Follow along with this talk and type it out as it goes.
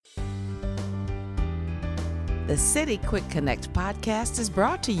The City Quick Connect podcast is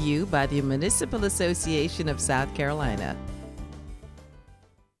brought to you by the Municipal Association of South Carolina.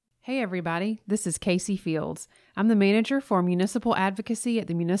 Hey everybody, this is Casey Fields. I'm the manager for municipal advocacy at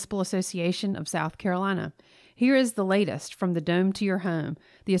the Municipal Association of South Carolina. Here is the latest from the Dome to Your Home,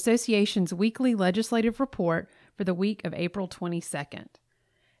 the association's weekly legislative report for the week of April 22nd.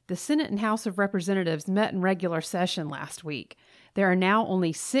 The Senate and House of Representatives met in regular session last week. There are now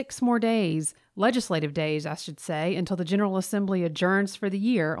only 6 more days, legislative days, I should say, until the General Assembly adjourns for the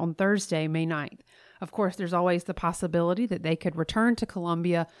year on Thursday, May 9th. Of course, there's always the possibility that they could return to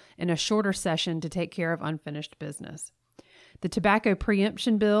Columbia in a shorter session to take care of unfinished business. The tobacco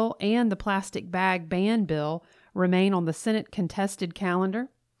preemption bill and the plastic bag ban bill remain on the Senate contested calendar,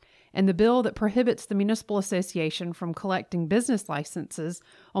 and the bill that prohibits the Municipal Association from collecting business licenses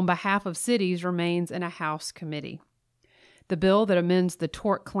on behalf of cities remains in a House committee. The bill that amends the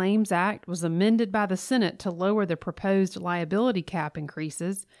Tort Claims Act was amended by the Senate to lower the proposed liability cap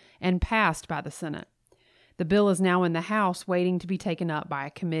increases and passed by the Senate. The bill is now in the House waiting to be taken up by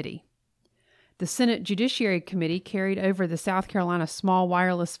a committee. The Senate Judiciary Committee carried over the South Carolina Small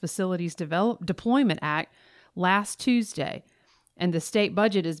Wireless Facilities Deployment Act last Tuesday, and the state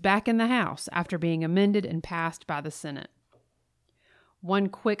budget is back in the House after being amended and passed by the Senate. One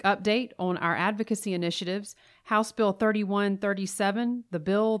quick update on our advocacy initiatives. House Bill 3137, the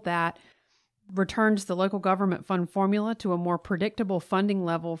bill that returns the local government fund formula to a more predictable funding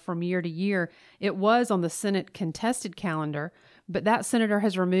level from year to year. It was on the Senate contested calendar, but that senator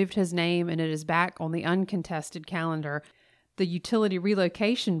has removed his name and it is back on the uncontested calendar. The utility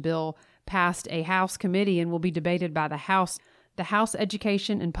relocation bill passed a House committee and will be debated by the House. The House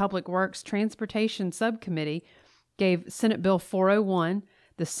Education and Public Works Transportation Subcommittee gave Senate Bill 401,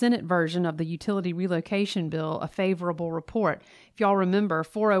 the Senate version of the utility relocation bill, a favorable report. If y'all remember,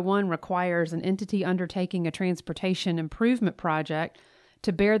 401 requires an entity undertaking a transportation improvement project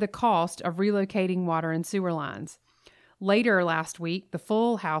to bear the cost of relocating water and sewer lines. Later last week, the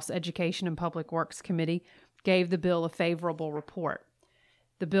full House Education and Public Works Committee gave the bill a favorable report.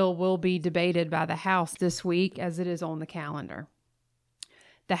 The bill will be debated by the House this week as it is on the calendar.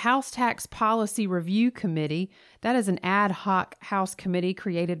 The House Tax Policy Review Committee, that is an ad hoc House committee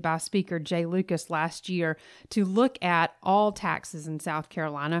created by Speaker Jay Lucas last year to look at all taxes in South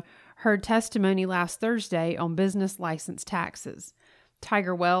Carolina, heard testimony last Thursday on business license taxes.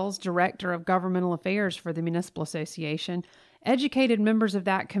 Tiger Wells, Director of Governmental Affairs for the Municipal Association, educated members of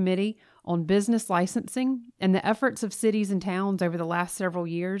that committee on business licensing and the efforts of cities and towns over the last several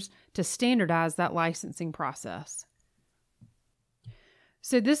years to standardize that licensing process.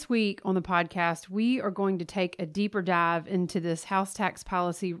 So this week on the podcast, we are going to take a deeper dive into this House Tax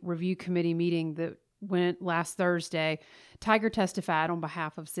Policy Review Committee meeting that went last Thursday. Tiger testified on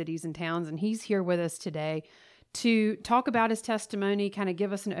behalf of cities and towns, and he's here with us today to talk about his testimony, kind of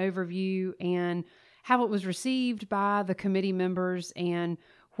give us an overview and how it was received by the committee members and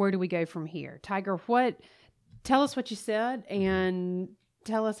where do we go from here. Tiger, tell us what you said and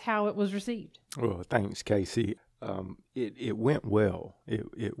tell us how it was received. Well, thanks, Casey. It went well.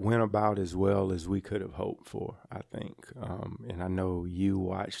 It went about as well as we could have hoped for, I think. And I know you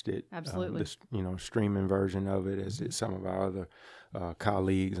watched it. Absolutely. The streaming version of it, as did some of our other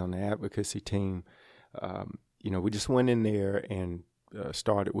colleagues on the advocacy team. We just went in there and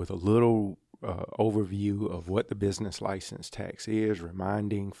started with a little overview of what the business license tax is,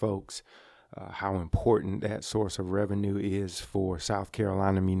 reminding folks how important that source of revenue is for South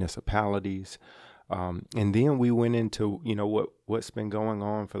Carolina municipalities. And then we went into, what's been going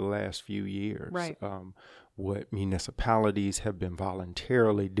on for the last few years, right. What municipalities have been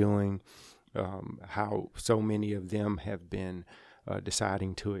voluntarily doing, how so many of them have been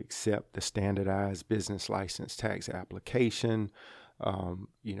deciding to accept the standardized business license tax application.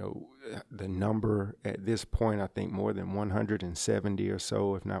 The number at this point, I think more than 170 or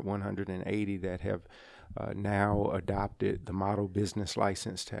so, if not 180, that have now adopted the model business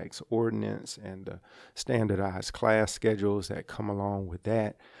license tax ordinance and the standardized class schedules that come along with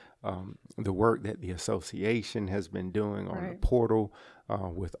that. The work that the association has been doing on the portal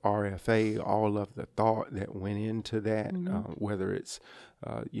with RFA, all of the thought that went into that, whether it's,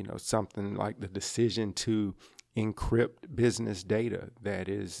 something like the decision to encrypt business data that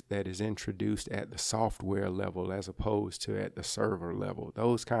is introduced at the software level as opposed to at the server level.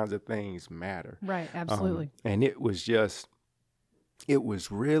 Those kinds of things matter. Right, absolutely. And it was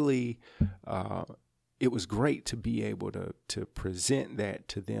really it was great to be able to present that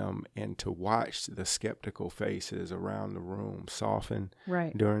to them and to watch the skeptical faces around the room soften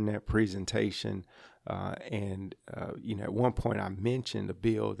during that presentation. At one point I mentioned a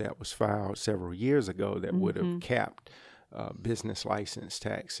bill that was filed several years ago that would have capped business license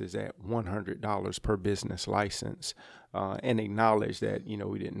taxes at $100 per business license, and acknowledged that,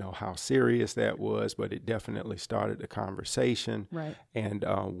 we didn't know how serious that was, but it definitely started the conversation. Right. And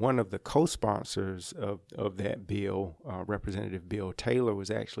one of the co-sponsors of that bill, Representative Bill Taylor,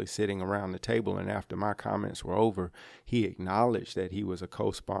 was actually sitting around the table, and after my comments were over, he acknowledged that he was a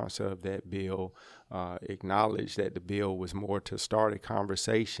co-sponsor of that bill, acknowledged that the bill was more to start a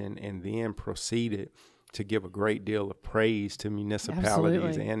conversation, and then proceeded to give a great deal of praise to municipalities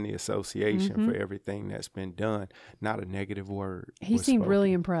Absolutely. and the association for everything that's been done. Not a negative word. He seemed spoken.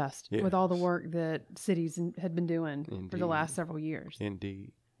 really impressed Yes. with all the work that cities had been doing for the Indeed. last several years.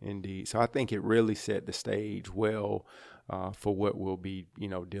 Indeed. So I think it really set the stage well for what we'll be,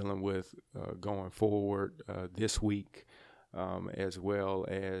 dealing with going forward this week, as well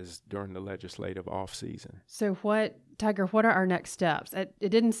as during the legislative off season. So Tiger, what are our next steps? It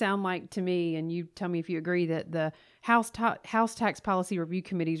didn't sound like to me, and you tell me if you agree, that the House Tax Policy Review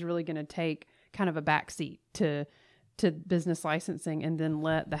Committee is really going to take kind of a backseat to business licensing, and then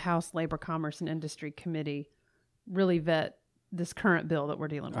let the House Labor, Commerce, and Industry Committee really vet this current bill that we're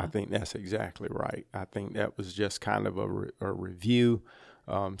dealing with. I think that's exactly right. I think that was just kind of a review,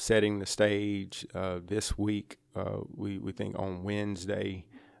 setting the stage. This week, we think on Wednesday,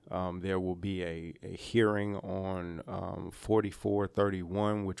 there will be a hearing on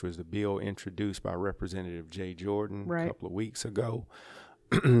 4431, which was the bill introduced by Representative Jay Jordan Right. a couple of weeks ago.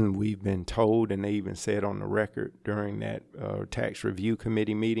 We've been told, and they even said on the record during that tax review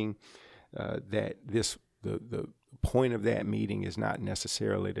committee meeting, that the point of that meeting is not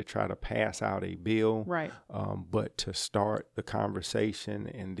necessarily to try to pass out a bill, Right. but to start the conversation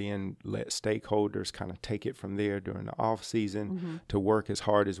and then let stakeholders kind of take it from there during the off season to work as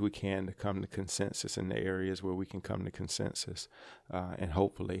hard as we can to come to consensus in the areas where we can come to consensus, and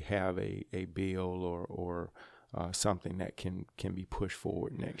hopefully have a bill or something that can be pushed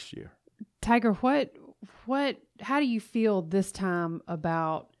forward next year. Tiger, how do you feel this time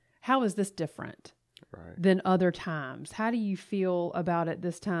about, how is this different Right. than other times? How do you feel about it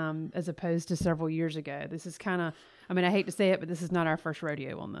this time as opposed to several years ago? This is kind of, I hate to say it, but this is not our first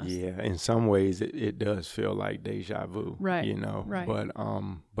rodeo on this. Yeah, in some ways it does feel like deja vu, Right. Right. Right.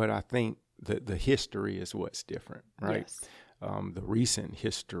 But I think the history is what's different, right? Yes. The recent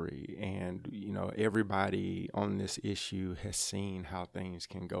history, and everybody on this issue has seen how things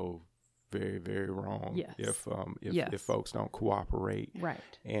can go very, very wrong Yes. if folks don't cooperate, Right.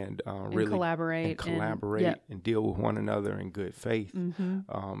 and And really collaborate. and, yep. deal with one another in good faith, Mhm.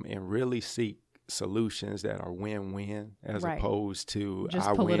 and really seek solutions that are win-win, as Right. opposed to Just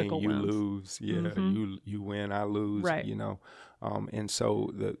I win, political you wins. lose. Yeah, Mhm. you win, I lose. Right. And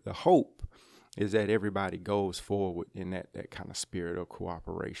so the hope is that everybody goes forward in that kind of spirit of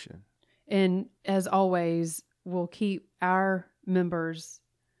cooperation. And as always, we'll keep our members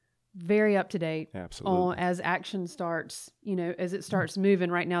very up to date Absolutely. as action starts, as it starts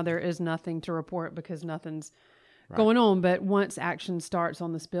moving. Right now, there is nothing to report because nothing's going on. But once action starts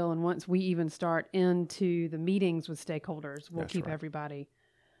on this bill, and once we even start into the meetings with stakeholders, we'll That's keep right. everybody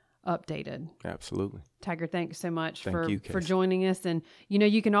updated. Absolutely. Tiger, thanks so much Thank you, for Casey. joining us. And,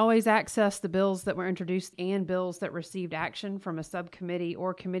 you can always access the bills that were introduced and bills that received action from a subcommittee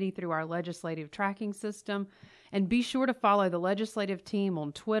or committee through our legislative tracking system. And be sure to follow the legislative team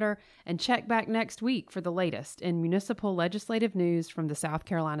on Twitter and check back next week for the latest in municipal legislative news from the South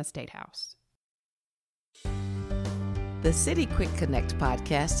Carolina State House. The City Quick Connect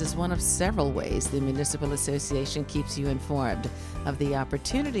podcast is one of several ways the Municipal Association keeps you informed of the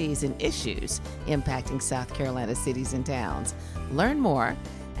opportunities and issues impacting South Carolina cities and towns. Learn more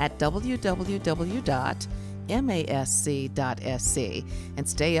at www.masc.sc and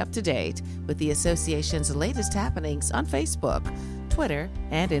stay up to date with the association's latest happenings on Facebook, Twitter,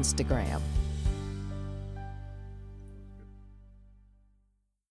 and Instagram.